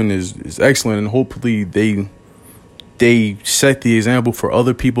they're doing is excellent, and hopefully they set the example for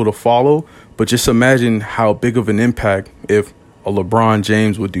other people to follow. But just imagine how big of an impact if a LeBron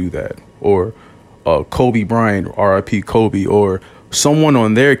James would do that, or Kobe Bryant, R.I.P. Kobe, or someone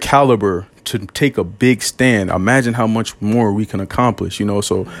on their caliber to take a big stand, imagine how much more we can accomplish, you know?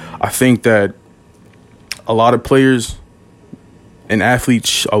 So I think that a lot of players and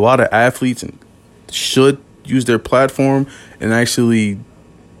athletes, a lot of athletes should use their platform and actually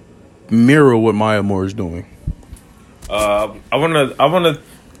mirror what Maya Moore is doing.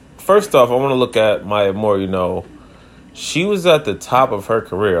 First off, I want to look at Maya Moore. You know, she was at the top of her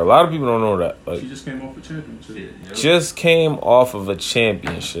career. A lot of people don't know that. Like, She just came off a championship. just came off of a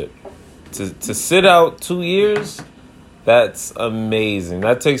championship. To sit out 2 years, that's amazing.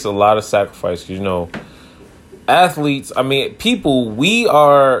 That takes a lot of sacrifice. You know, athletes, I mean, people, we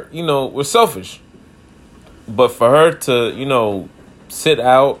are, you know, we're selfish. But for her to, you know, sit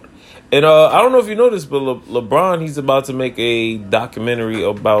out. And I don't know if you know this, but LeBron, he's about to make a documentary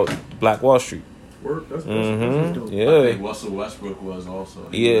about Black Wall Street. That's Yeah. I think Russell Westbrook was also.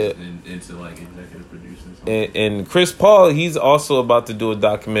 He was into like executive producing. And Chris Paul, he's also about to do a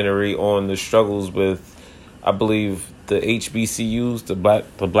documentary on the struggles with, I believe, the HBCUs, the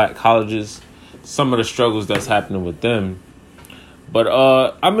black colleges, some of the struggles that's happening with them. But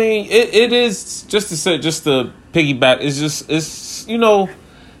I mean, it is just to piggyback. It's you know,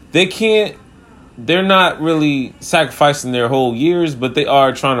 they're not really sacrificing their whole years, but they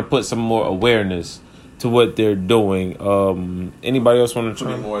are trying to put some more awareness to what they're doing. Anybody else want to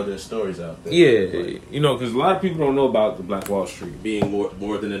try more of their stories out there? Yeah, you know, because a lot of people don't know about the Black Wall Street being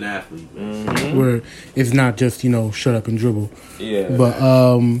more than an athlete. Where it's not just, you know, shut up and dribble. Yeah. But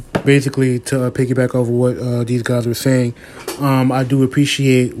basically, to piggyback over what these guys were saying, I do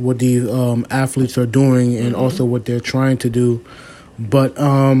appreciate what these athletes are doing and also what they're trying to do. But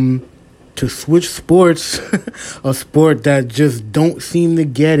to switch sports, a sport that just don't seem to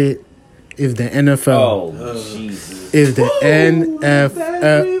get it, is the NFL. Oh, Jesus. Is the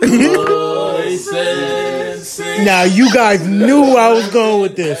NFL. Now, you guys knew where I was going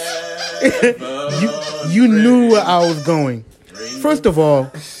with this. you knew where I was going. First of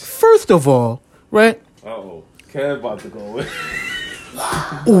all, right? Uh-oh. Kev about to go in.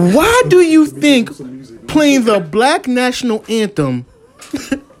 Why do you think playing the Black National Anthem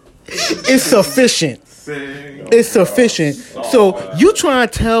is sufficient? It's sufficient. So you trying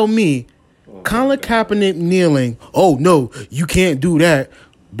to tell me Colin Kaepernick kneeling, oh no, you can't do that,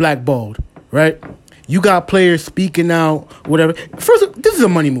 blackballed, right? You got players speaking out, whatever. First, this is a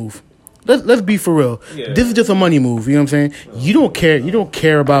money move. Let's be for real. Yeah. This is just a money move. You know what I'm saying? You don't care. You don't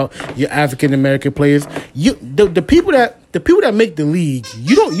care about your African American players. The people that make the league.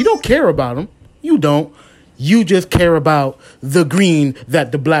 You don't care about them. You don't. You just care about the green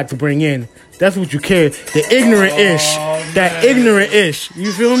that the blacks bring in. That's what you care. The ignorant ish. That ignorant ish.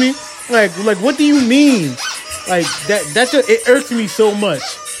 You feel me? Like what do you mean? Like that just, it irks me so much.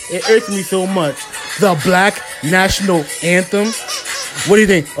 It irks me so much. The Black National Anthem. What do you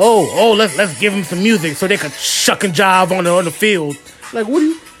think? Oh, let's give them some music so they can shuck and jive on the field. Like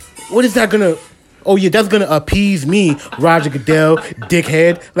what is that gonna? Oh yeah, that's gonna appease me, Roger Goodell,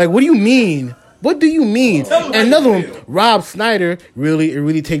 dickhead. Like what do you mean? What do you mean? And another one, Rob Snyder. Really, it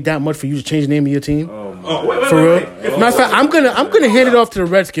really take that much for you to change the name of your team? Wait, for real? Matter of fact, I'm gonna hand it off to the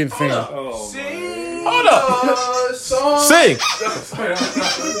Redskins fan. Hold up. Sing.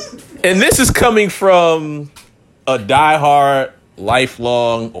 And this is coming from a diehard,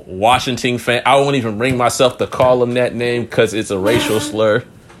 lifelong Washington fan. I won't even bring myself to call him that name because it's a racial slur.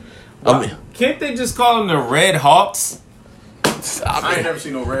 Can't they just call them the Red Hawks? I ain't never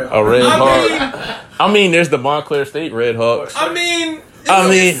seen no Red Hawks. A Red Hawk. I mean, there's the Montclair State Red Hawks. I mean,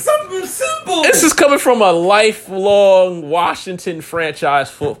 something simple. This is coming from a lifelong Washington franchise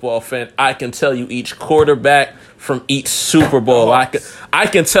football fan. I can tell you each quarterback from each Super Bowl. I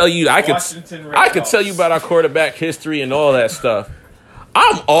can tell you. I can tell you about our quarterback history and all that stuff.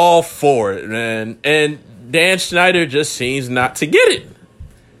 I'm all for it, man. And Dan Snyder just seems not to get it.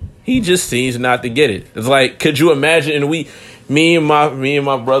 He just seems not to get it. It's like, could you imagine? And me and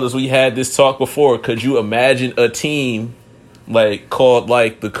my brothers, we had this talk before. Could you imagine a team like called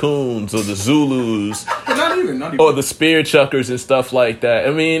like the Coons or the Zulus, not even, or the Spear Chuckers and stuff like that?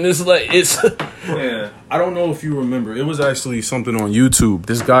 I mean, it's yeah. I don't know if you remember. It was actually something on YouTube.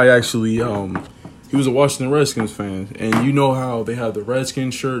 This guy actually, he was a Washington Redskins fan, and you know how they have the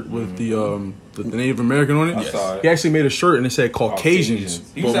Redskins shirt with the Native American on it. Yes. He actually made a shirt and it said Caucasians.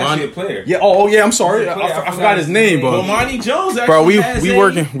 He was actually a player. Yeah. Oh yeah. I'm sorry. I forgot his name, but Bomani Jones. Bro,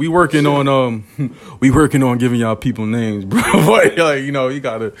 we working on giving y'all people names, bro. But like, you know, you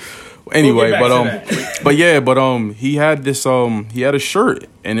gotta. Anyway, but he had this he had a shirt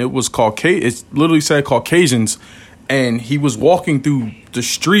and it was Caucasian. It literally said Caucasians, and he was walking through the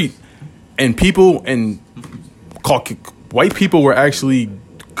street. and white people were actually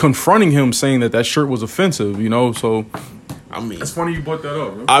confronting him, saying that shirt was offensive. So. I mean, it's funny you brought that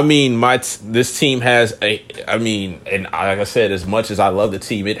up. Bro. I mean, this team has and like I said, as much as I love the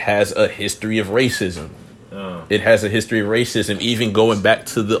team, it has a history of racism. It has a history of racism, even going back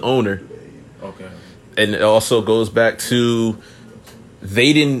to the owner. Okay. And it also goes back to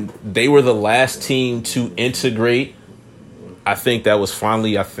they were the last team to integrate. I think that was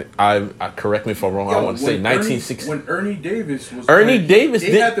finally. I correct me if I'm wrong. I want to say 1960. When Ernie Davis was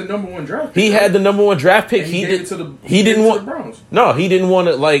they had the number one draft pick. He had the number one draft pick. He didn't want the Browns. No, he didn't want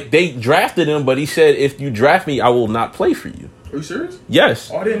to. Like, they drafted him, but he said, "If you draft me, I will not play for you." Are you serious? Yes.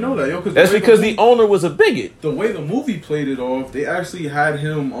 Oh, I didn't know that. Yo, that's because the owner was a bigot. The way the movie played it off, they actually had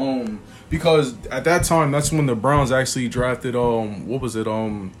him. Because at that time, that's when the Browns actually drafted. What was it?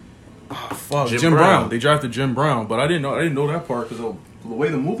 Jim Brown. They drafted Jim Brown, but I didn't know that part because the way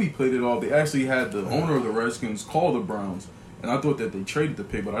the movie played it off, they actually had the owner of the Redskins call the Browns, and I thought that they traded the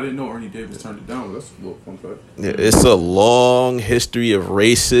pick, but I didn't know Ernie Davis turned it down. That's a little fun fact. Yeah, it's a long history of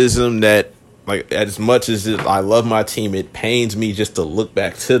racism that, like, as much as I love my team, it pains me just to look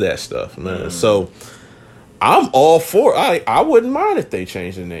back to that stuff, man. So I'm all for it. I wouldn't mind if they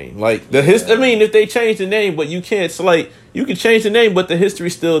changed the name. Like, if they change the name, but you can't, you can change the name, but the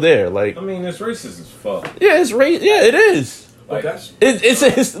history's still there. Like, I mean, it's racist as fuck. Yeah, it's racist. Yeah, it is. Like,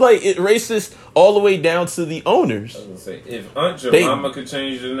 it's racist all the way down to the owners. I was gonna say, if Aunt Jemima could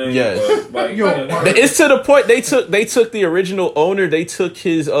change the name, yes. It's to the point they took the original owner. They took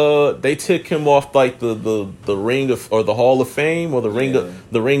him off like the ring of, or the Hall of Fame, or the ring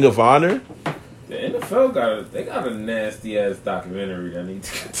of honor. The NFL got a nasty ass documentary that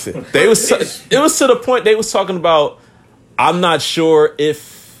needs to it was to the point they was talking about. I'm not sure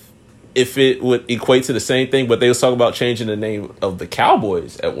if it would equate to the same thing, but they was talking about changing the name of the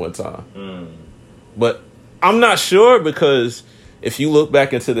Cowboys at one time. But I'm not sure, because if you look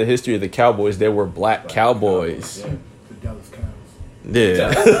back into the history of the Cowboys, there were black Cowboys. Yeah. The Dallas Cows.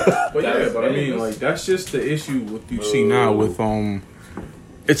 Yeah. But I mean, like, that's just the issue with you see now with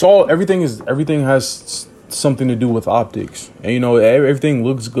everything has something to do with optics, and everything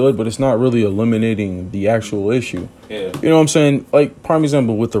looks good, but it's not really eliminating the actual issue. Yeah. You know what I'm saying? Like, prime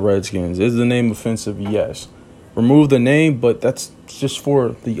example with the Redskins, is the name offensive? Yes. Remove the name, but that's just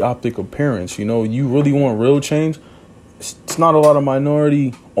for the optic appearance. You really want real change. It's not a lot of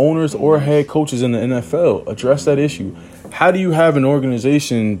minority owners or head coaches in the NFL. Address that issue. How do you have an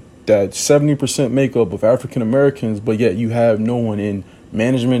organization that's 70% makeup of African Americans, but yet you have no one in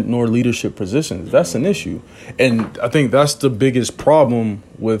management nor leadership positions? That's an issue. And I think that's the biggest problem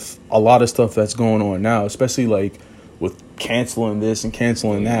with a lot of stuff that's going on now, especially like with canceling this and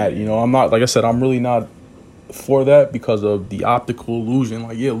canceling that. I'm not, like I said, I'm really not for that because of the optical illusion.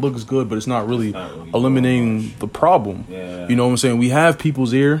 Like, yeah, it looks good, but it's not really eliminating the problem. Yeah. You know what I'm saying? We have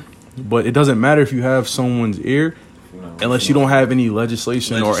people's ear, but it doesn't matter if you have someone's ear unless you don't have any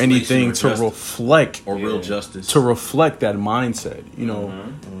legislation or anything to reflect, or real justice to reflect that mindset,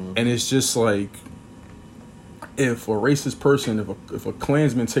 And it's just like, if a racist person, if a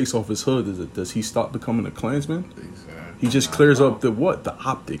Klansman takes off his hood, does he stop becoming a Klansman? Exactly. He just clears up the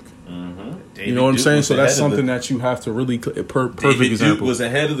optic. You know what I'm saying? So that's something that you have to really perfect example. Duke was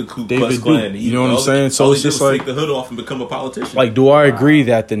ahead of the Ku Klux Klan. You know what I'm saying? So it's just like, take the hood off and become a politician. Like, do I agree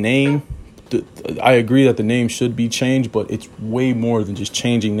that the name? I agree that the name should be changed, but it's way more than just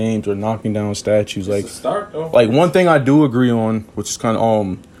changing names or knocking down statues. Like, like, one thing I do agree on, which is kind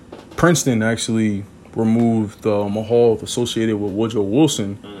of Princeton actually removed the Mahal associated with Woodrow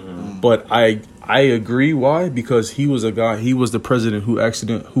Wilson, but I agree. Why? Because he was the president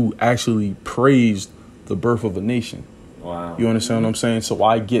who actually praised the birth of a nation. Wow. You understand what I'm saying? So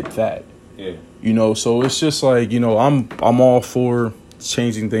I get that. Yeah. So it's just like, I'm all for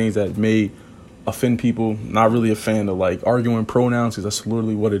changing things that may offend people. Not really a fan of like arguing pronouns, because that's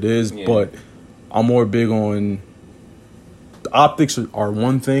literally what it is. Yeah. But I'm more big on the optics are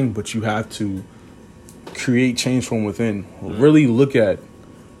one thing, but you have to create change from within. Really look at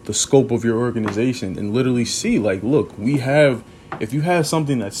the scope of your organization and literally see, like, look, if you have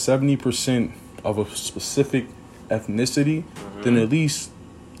something that's 70% of a specific ethnicity, then at least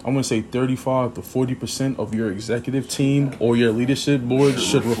I'm going to say 35 to 40% of your executive team or your leadership board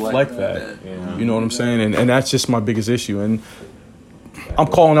should reflect that. Yeah. You know what I'm saying? And that's just my biggest issue. And I'm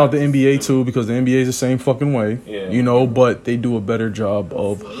calling out the NBA too, because the NBA is the same fucking way, but they do a better job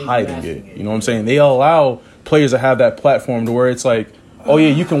of hiding it. You know what I'm saying? They allow players to have that platform to where it's like, oh yeah,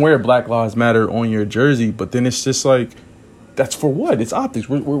 you can wear Black Lives Matter on your jersey, but then it's just like, that's for what? It's optics.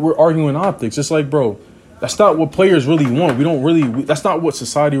 We're arguing optics. It's like, bro, That's not what players really want. That's not what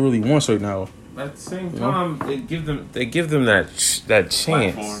society really wants right now. At the same time, they give them that chance.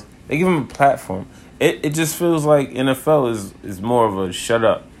 Platform. They give them a platform. It just feels like NFL is more of a shut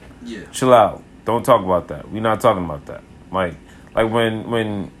up. Yeah. Chill out. Don't talk about that. We're not talking about that. Like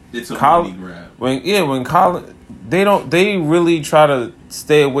when it's a money grab. When college they really try to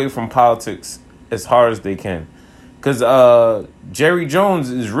stay away from politics as hard as they can. Cuz Jerry Jones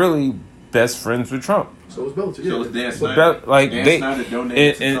is really best friends with Trump. So is Belichick. So is Dan Snyder.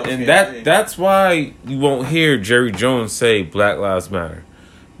 That's why you won't hear Jerry Jones say Black Lives Matter.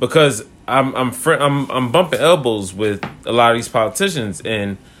 Because I'm bumping elbows with a lot of these politicians,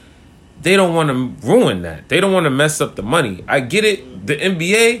 and they don't want to ruin that. They don't want to mess up the money. I get it. The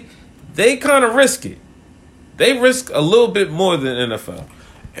NBA, they kind of risk it. They risk a little bit more than NFL.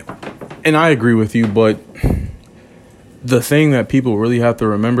 And I agree with you, but the thing that people really have to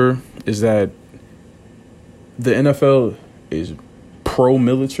remember is that the NFL is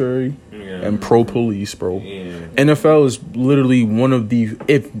pro-military and pro-police, bro. Yeah. NFL is literally one of the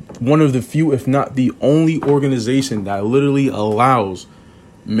few, if not the only organization that literally allows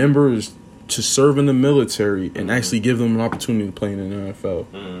members to serve in the military and actually give them an opportunity to play in the NFL.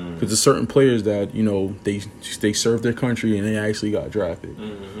 Because there's certain players that, you know, they serve their country and they actually got drafted.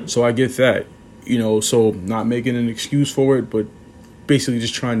 So I get that, you know, so not making an excuse for it, but basically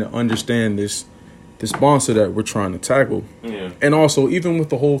just trying to understand this monster that we're trying to tackle. Yeah. And also even with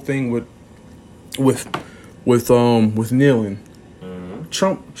the whole thing with kneeling.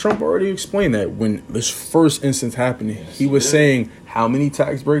 Trump already explained that when this first instance happened, he was saying, how many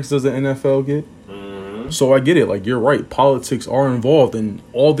tax breaks does the NFL get? So I get it. Like, you're right. Politics are involved. And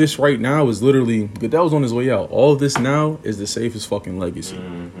all this right now is literally, Goodell's on his way out. All of this now is the safest fucking legacy.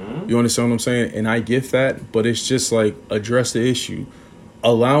 You understand what I'm saying? And I get that. But it's just like, address the issue.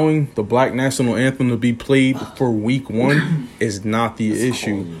 Allowing the Black National Anthem to be played for week 1 is not the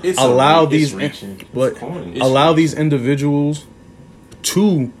issue. Allow these individuals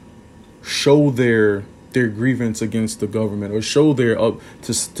to show their grievance against the government, or show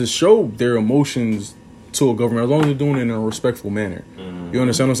to show their emotions to a government, as long as they're doing it in a respectful manner. You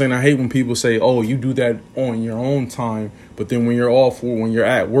understand what I'm saying? I hate when people say, "Oh, you do that on your own time," but then when you're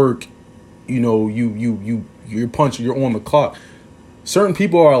at work, you know, you're punching, you're on the clock. Certain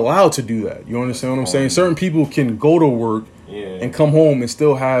people are allowed to do that. You understand what I'm saying? Certain people can go to work and come home and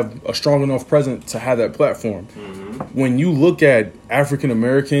still have a strong enough presence to have that platform. When you look at African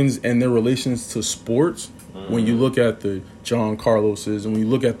Americans and their relations to sports, when you look at the John Carloses and when you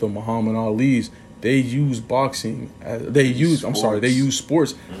look at the Muhammad Alis, they use sports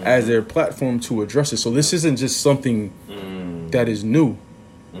as their platform to address it. So this isn't just something that is new.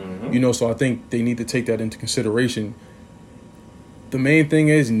 You know, so I think they need to take that into consideration. The main thing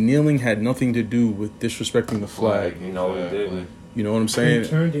is, kneeling had nothing to do with disrespecting the flag. You know, it didn't. You know what I'm saying?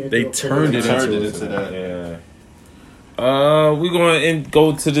 They turned it into that. Yeah. We're going to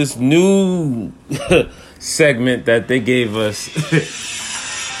go to this new segment that they gave us.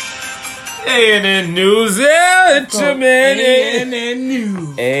 A&N News. A&N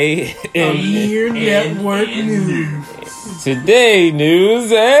News. A&N Network News. Today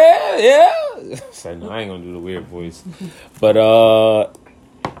News. Yeah. So, no, I ain't going to do the weird voice. But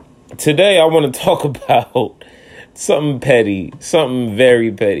today I want to talk about something petty. Something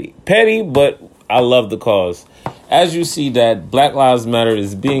very petty. Petty, but I love the cause. As you see that Black Lives Matter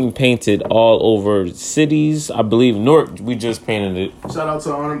is being painted all over cities. I believe Newark, we just painted it. Shout out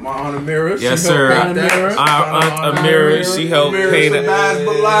to my Aunt Amira. Yes, sir. Our Aunt Amira, she helped paint it.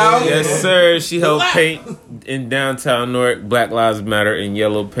 Yes, sir. She helped paint in downtown Newark Black Lives Matter in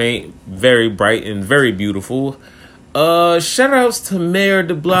yellow paint. Very bright and very beautiful. Shout outs to Mayor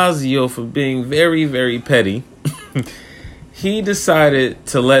de Blasio for being very, very petty. He decided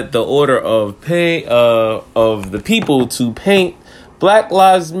to let the order of the people to paint Black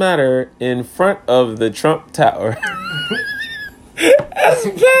Lives Matter in front of the Trump Tower. That's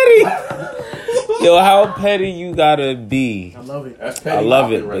petty. Yo, how petty you gotta be. I love it. That's petty. I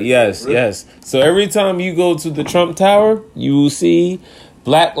love it. Right? Yes. So every time you go to the Trump Tower, you will see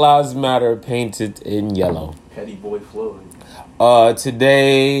Black Lives Matter painted in yellow. Petty boy Floyd.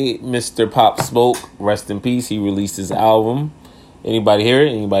 Today, Mr. Pop Smoke, rest in peace, he released his album. Anybody hear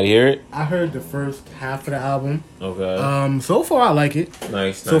it? I heard the first half of the album. Okay. So far I like it.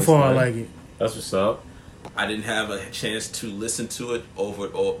 Nice. I like it. That's what's up. I didn't have a chance to listen to it over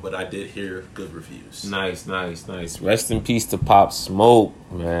it all, but I did hear good reviews. Nice. Rest in peace to Pop Smoke,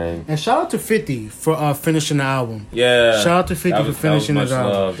 man. And shout out to 50 for finishing the album. Yeah. Shout out to 50 for finishing his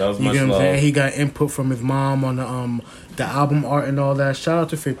album. That was you much get what I'm love. saying? He got input from his mom on the album art and all that. Shout out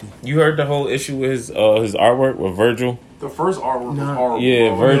to 50. You heard the whole issue with his artwork with Virgil? The first artwork was horrible.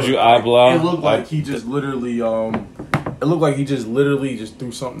 Yeah, bro. Virgil Abloh. It looked like he just literally It looked like he just literally just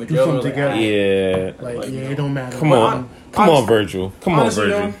threw something together. Yeah. It don't matter. Come on, Virgil. Honestly,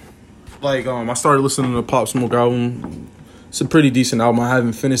 Virgil. I started listening to the Pop Smoke album. It's a pretty decent album. I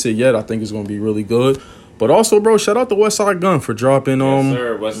haven't finished it yet. I think it's gonna be really good. But also, bro, shout out to Westside Gunn for dropping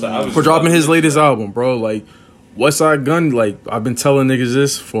his latest album, bro. Like Westside Gunn, like I've been telling niggas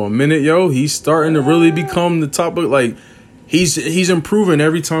this for a minute, yo. He's starting to really become the top of like he's improving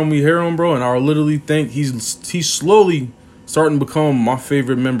every time we hear him, bro. And I literally think he's slowly starting to become my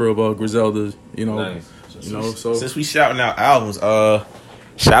favorite member of Griselda. You know, Nice. So Since we shouting out albums,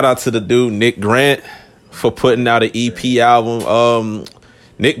 shout out to the dude Nick Grant for putting out an EP album.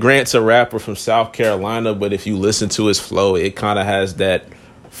 Nick Grant's a rapper from South Carolina, but if you listen to his flow, it kind of has that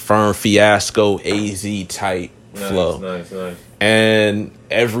Firm Fiasco AZ type flow. Nice. And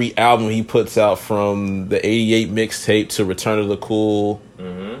every album he puts out, from the 88 mixtape to Return of the Cool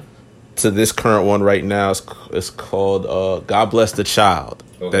to this current one right now, is called God Bless the Child,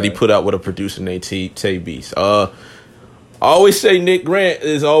 that he put out with a producer named Tay Beast. I always say Nick Grant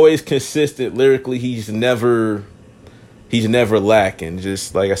is always consistent lyrically. He's never lacking.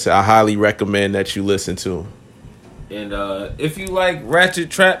 Just like I said, I highly recommend that you listen to him. And if you like ratchet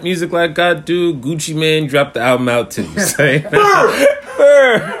trap music like I do, Gucci Mane dropped the album out too.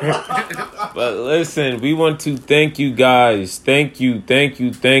 But listen, we want to thank you guys. Thank you.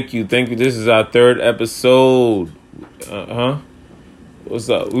 This is our 3rd episode. What's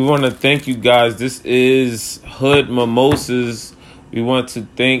up? We want to thank you guys. This is Hood Mimosas. I want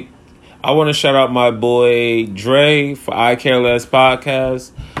to shout out my boy Dre for I Care Less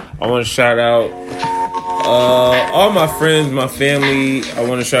Podcast. I want to shout out all my friends, my family. I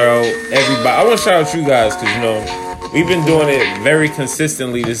want to shout out everybody. I want to shout out you guys because, we've been doing it very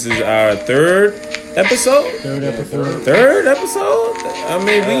consistently. This is our 3rd episode. Third episode? I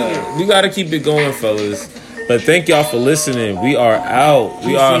mean, we got to keep it going, fellas. But thank y'all for listening. We are out.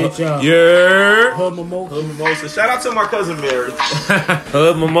 We are. Yeah. Hood Mimosas. Shout out to my cousin Mary.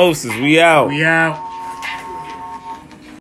 Hood Mimosas. We out.